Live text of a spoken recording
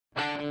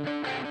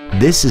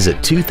This is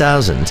a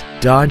 2000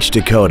 Dodge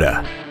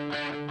Dakota.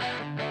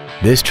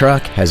 This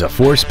truck has a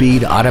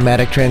 4-speed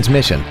automatic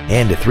transmission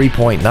and a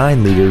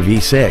 3.9-liter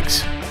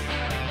V6.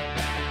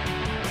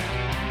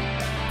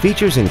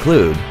 Features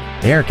include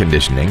air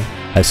conditioning,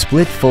 a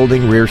split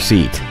folding rear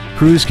seat,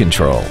 cruise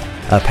control,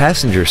 a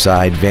passenger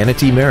side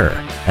vanity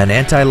mirror, an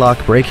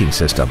anti-lock braking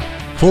system,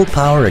 full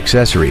power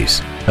accessories,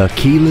 a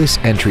keyless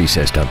entry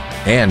system,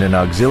 and an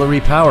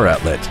auxiliary power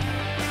outlet.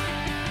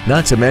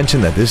 Not to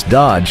mention that this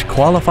Dodge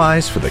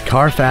qualifies for the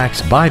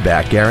Carfax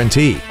buyback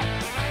guarantee.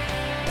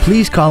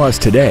 Please call us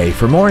today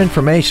for more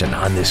information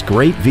on this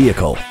great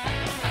vehicle.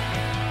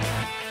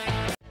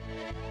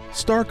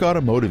 Stark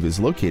Automotive is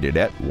located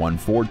at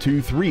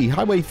 1423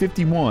 Highway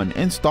 51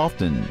 in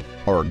Stoughton.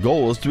 Our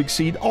goal is to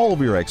exceed all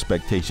of your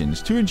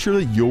expectations to ensure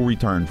that you'll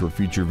return for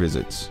future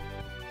visits.